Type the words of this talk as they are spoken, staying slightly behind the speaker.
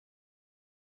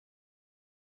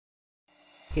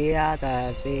Here are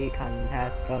the 3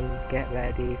 contestants. Get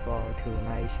ready for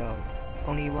tonight's show.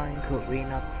 Only one could win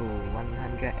up to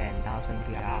 100,000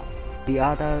 PR. The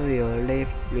other will live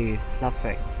with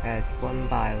suffering, as one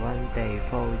by one they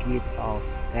throw it off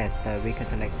as the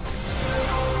weakest link.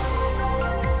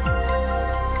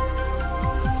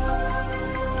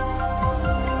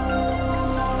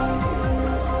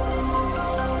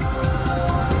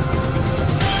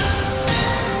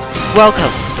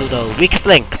 Welcome to the weakest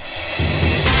link.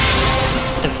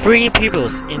 The 3 people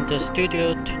in the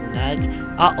studio tonight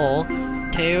are all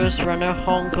Tails Runner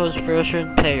Hong Kong's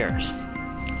version players.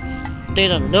 They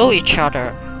don't know each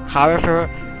other, however,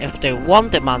 if they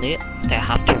want the money, they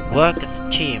have to work as a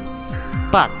team.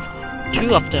 But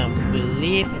 2 of them will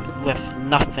leave with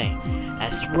nothing,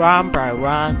 as round by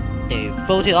round they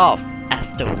voted off as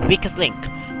the weakest link.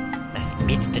 Let's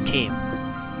meet the team.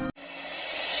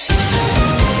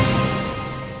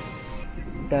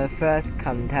 The first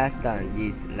contestant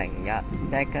is 01.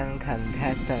 Second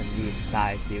contestant is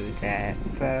大小姐.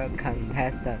 Third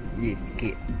contestant is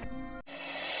Kid.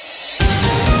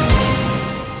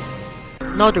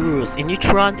 Now the rules. In each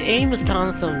round, the aim is to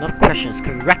answer enough questions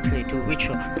correctly to reach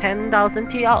your 10,000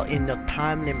 TL in the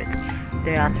time limit.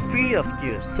 There are 3 of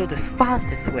you, so the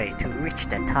fastest way to reach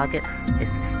that target is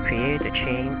create a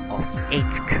chain of 8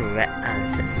 correct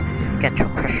answers. Get your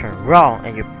question wrong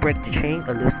and you break the chain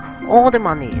or lose all the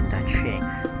money in that chain.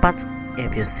 But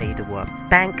if you say the word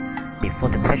bank before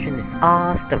the question is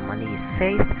asked, the money is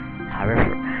safe.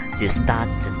 However, you start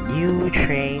the new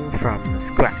chain from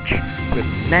scratch.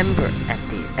 Remember, at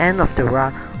the end of the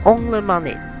round, only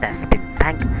money that's been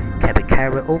banked can be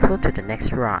carried over to the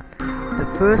next round. The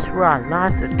first round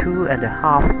lasted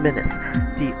 2.5 minutes.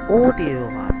 The audio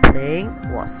I'm playing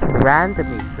was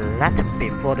randomly selected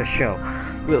before the show.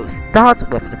 We'll start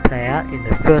with the player in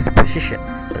the first position.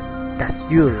 That's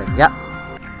you, 01.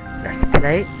 Let's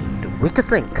play the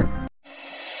weakest link.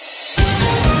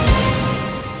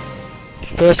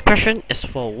 First question is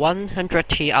for 100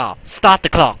 TR. Start the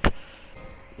clock.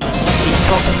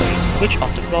 Which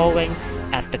of the following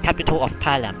as the capital of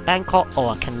Thailand, Bangkok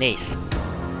or Canese?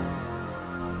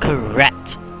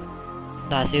 Correct.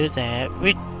 大小姐,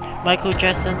 which Michael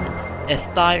Jackson is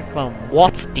died from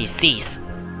what disease?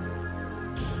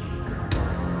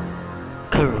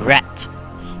 Correct.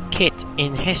 Kid,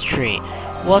 in history,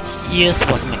 what years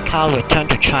was Macau returned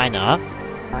to China?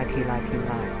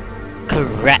 1999.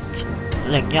 Correct.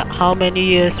 01. How many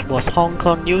years was Hong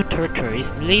Kong new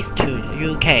territories leased to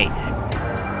UK?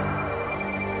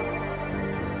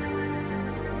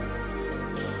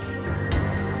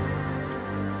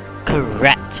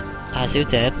 Correct. 大小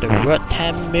姐, the word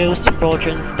 10 Mills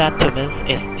fraudulent settlements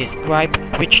is described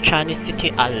which Chinese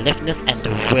city aliveness and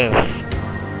wealth?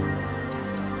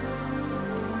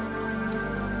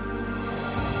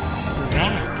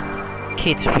 Correct.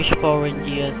 Kids, which foreign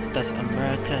years does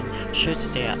American shoot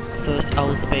their first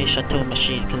outspace shuttle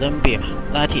machine, Columbia,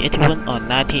 1981 or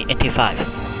 1985?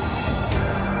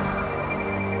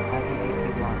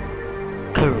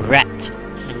 1981. Correct.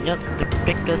 And yet the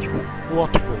biggest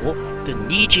waterfall, the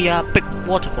Niagara Big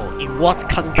Waterfall, in what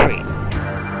country?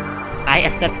 I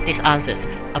accept these answers.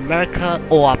 America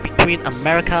or between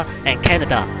America and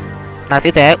Canada. 大小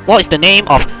姐, what is the name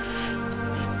of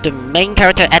the main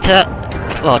character actor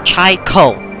for Chai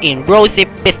Ko in Rosie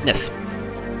Business?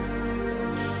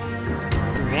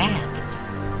 Correct.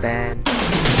 Ben.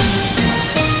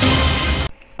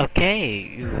 Okay,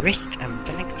 you reached and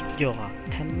banked your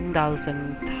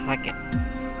 10,000 target.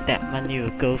 That money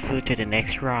will go through to the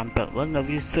next round, but one of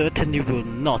you certainly will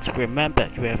not. Remember,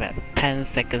 you have 10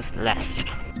 seconds left.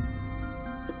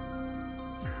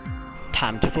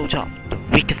 Time to vote off the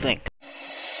weakest link.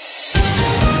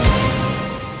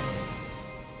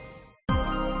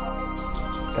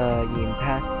 The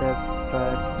impressive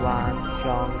first one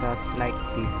strongest link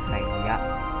is 01.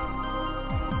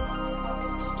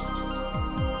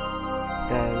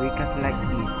 The weakest link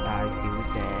is 大小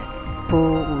姐.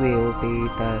 Who will be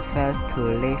the first to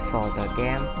leave for the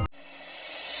game?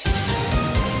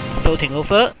 Voting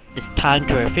over, it's time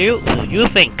to reveal who you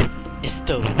think is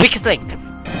the weakest link.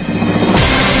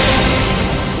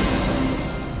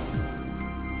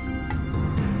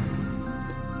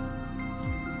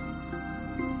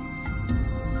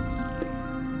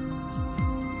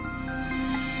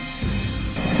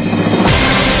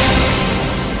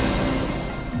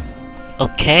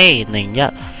 Okay,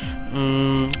 01.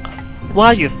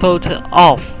 Why you voted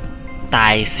off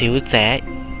大小姐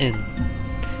in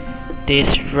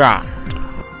this round?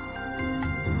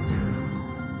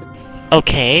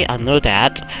 Okay, I know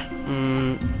that.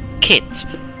 Kid,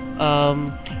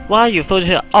 why you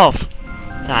voted off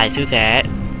大小姐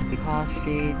because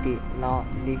she did not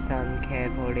listen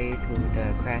carefully to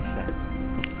the question.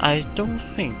 I don't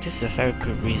think this is a very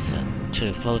good reason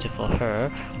to vote for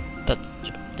her, but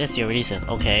that's your reason,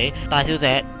 okay? 大小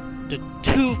姐, the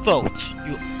 2 votes,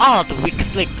 you are the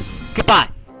weakest link. Goodbye.